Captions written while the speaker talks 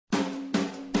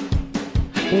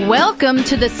Welcome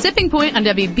to the Sipping Point on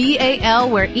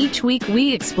WBAL, where each week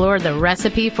we explore the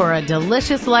recipe for a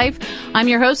delicious life. I'm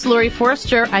your host, Lori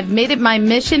Forster. I've made it my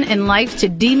mission in life to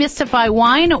demystify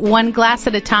wine one glass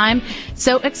at a time.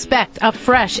 So expect a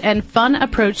fresh and fun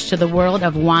approach to the world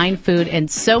of wine, food,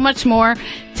 and so much more.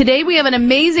 Today we have an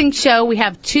amazing show. We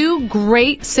have two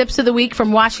great sips of the week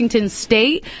from Washington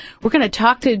State. We're going to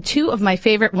talk to two of my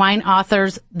favorite wine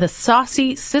authors, the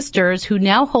Saucy Sisters, who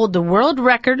now hold the world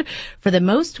record for the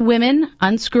most women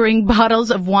unscrewing bottles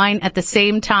of wine at the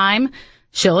same time.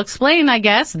 She'll explain, I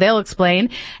guess. They'll explain.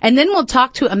 And then we'll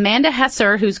talk to Amanda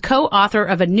Hesser, who's co-author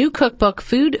of a new cookbook,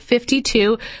 Food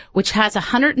 52, which has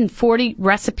 140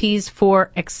 recipes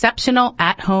for exceptional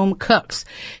at-home cooks.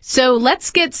 So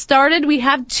let's get started. We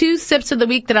have two sips of the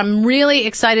week that I'm really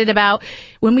excited about.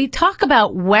 When we talk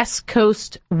about West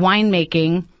Coast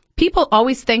winemaking, people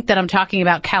always think that I'm talking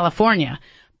about California.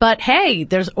 But hey,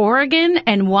 there's Oregon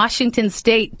and Washington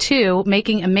State, too,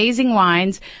 making amazing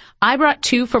wines. I brought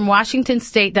two from Washington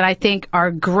State that I think are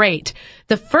great.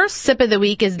 The first sip of the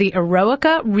week is the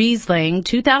Eroica Riesling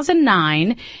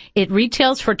 2009. It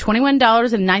retails for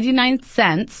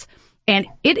 $21.99, and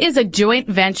it is a joint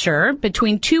venture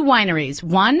between two wineries,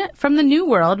 one from the New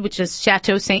World, which is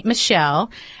Chateau Ste.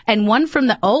 Michelle, and one from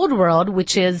the Old World,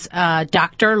 which is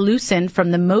Dr. Lucen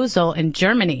from the Mosel in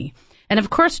Germany. And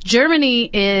of course, Germany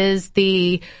is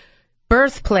the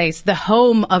birthplace, the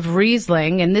home of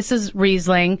Riesling, and this is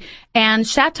Riesling. And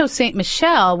Chateau Ste.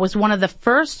 Michelle was one of the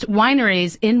first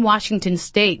wineries in Washington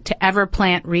State to ever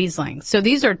plant Riesling. So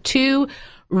these are two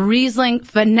Riesling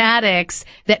fanatics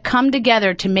that come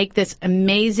together to make this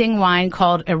amazing wine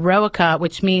called Eroica,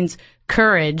 which means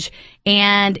courage.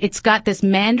 And it's got this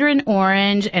mandarin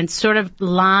orange and sort of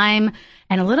lime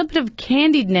and a little bit of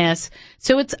candiedness.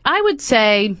 So it's, I would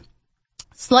say,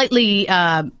 slightly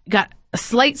got a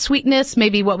slight sweetness,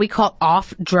 maybe what we call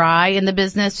off dry in the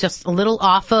business, just a little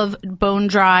off of bone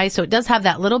dry. So it does have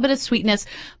that little bit of sweetness,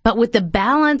 but with the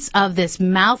balance of this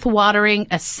mouth-watering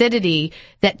acidity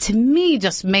that to me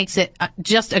just makes it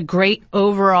just a great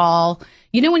overall.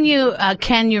 You know, when you,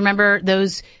 Ken, you remember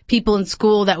those people in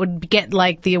school that would get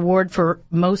like the award for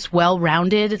most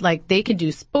well-rounded? Like they can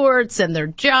do sports and they're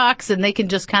jocks and they can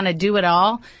just kind of do it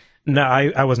all. No,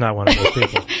 I was not one of those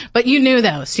people. But you knew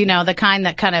those, you know, the kind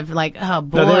that kind of like, oh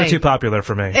boy. No, they were too popular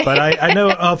for me, but I know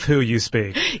of who you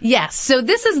speak. Yes. So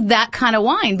this is that kind of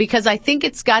wine because I think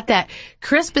it's got that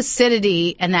crisp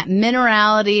acidity and that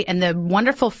minerality and the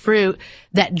wonderful fruit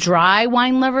that dry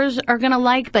wine lovers are going to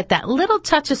like, but that little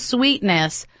touch of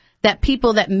sweetness that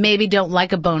people that maybe don't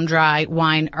like a bone dry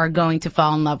wine are going to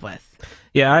fall in love with.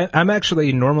 Yeah, I'm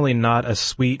actually normally not a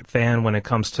sweet fan when it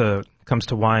comes to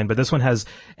wine, but this one has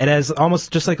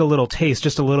almost just like a little taste,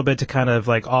 just a little bit to kind of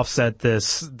like offset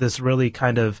this really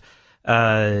kind of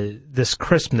this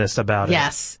crispness about it.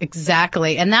 Yes,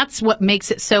 exactly. And that's what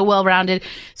makes it so well-rounded.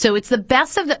 So it's the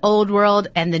best of the Old World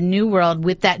and the New World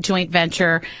with that joint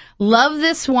venture. Love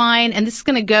this wine, and this is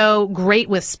going to go great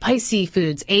with spicy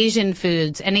foods, Asian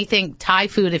foods, anything, Thai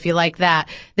food if you like that.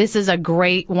 This is a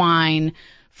great wine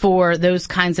for those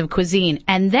kinds of cuisine.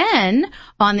 And then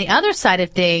on the other side of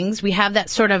things, we have that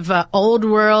sort of old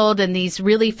world and these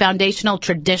really foundational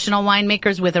traditional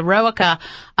winemakers with Eroica.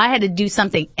 I had to do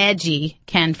something edgy,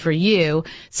 Ken, for you.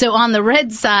 So on the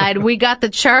red side, we got the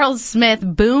Charles Smith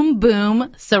Boom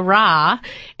Boom Syrah,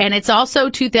 and it's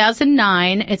also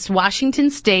 2009. It's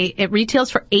Washington State. It retails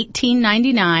for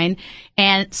 $18.99.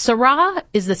 And Syrah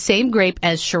is the same grape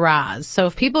as Shiraz. So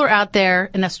if people are out there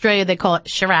in Australia, they call it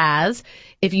Shiraz.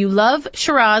 If you love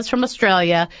Shiraz from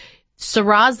Australia,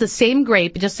 Syrah is the same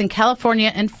grape, just in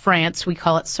California and France, we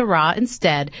call it Syrah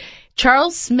instead.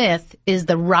 Charles Smith is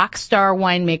the rock star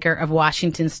winemaker of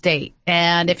Washington State.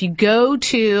 And if you go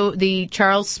to the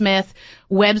Charles Smith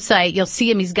website, you'll see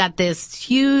him. He's got this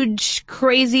huge,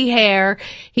 crazy hair.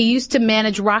 He used to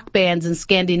manage rock bands in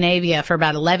Scandinavia for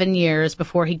about 11 years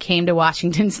before he came to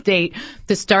Washington State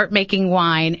to start making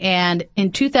wine. And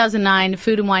in 2009,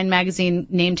 Food and Wine magazine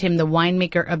named him the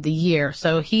winemaker of the year.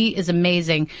 So he is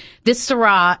amazing. This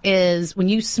Syrah is, when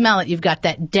you smell it, you've got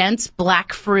that dense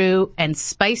black fruit and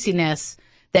spiciness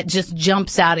that just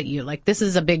jumps out at you. Like, this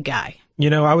is a big guy. You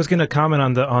know, I was going to comment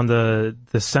on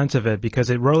the scent of it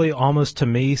because it really almost to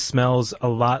me smells a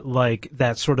lot like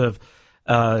that sort of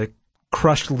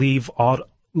crushed leaf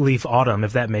autumn,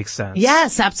 if that makes sense.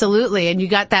 Yes, absolutely. And you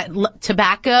got that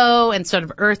tobacco and sort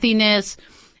of earthiness,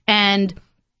 and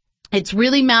it's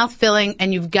really mouth-filling,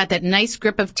 and you've got that nice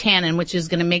grip of tannin, which is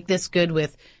going to make this good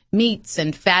with meats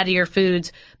and fattier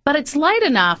foods. But it's light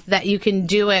enough that you can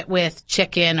do it with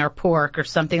chicken or pork or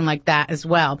something like that as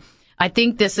well. I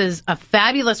think this is a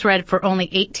fabulous red for only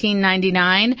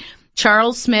 $18.99.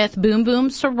 Charles Smith Boom Boom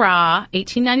Syrah,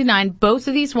 $18.99. Both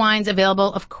of these wines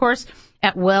available, of course,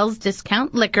 at Wells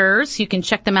Discount Liquors. You can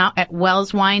check them out at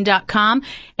wellswine.com.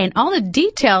 And all the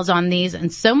details on these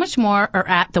and so much more are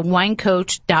at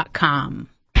thewinecoach.com.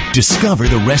 Discover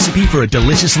the recipe for a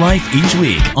delicious life each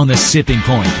week on The Sipping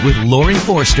Point with Lori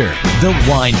Forster, the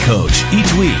Wine Coach.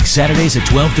 Each week, Saturdays at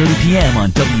 12:30 p.m.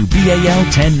 on WBAL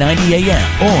 1090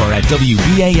 AM or at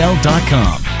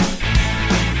WBAL.com.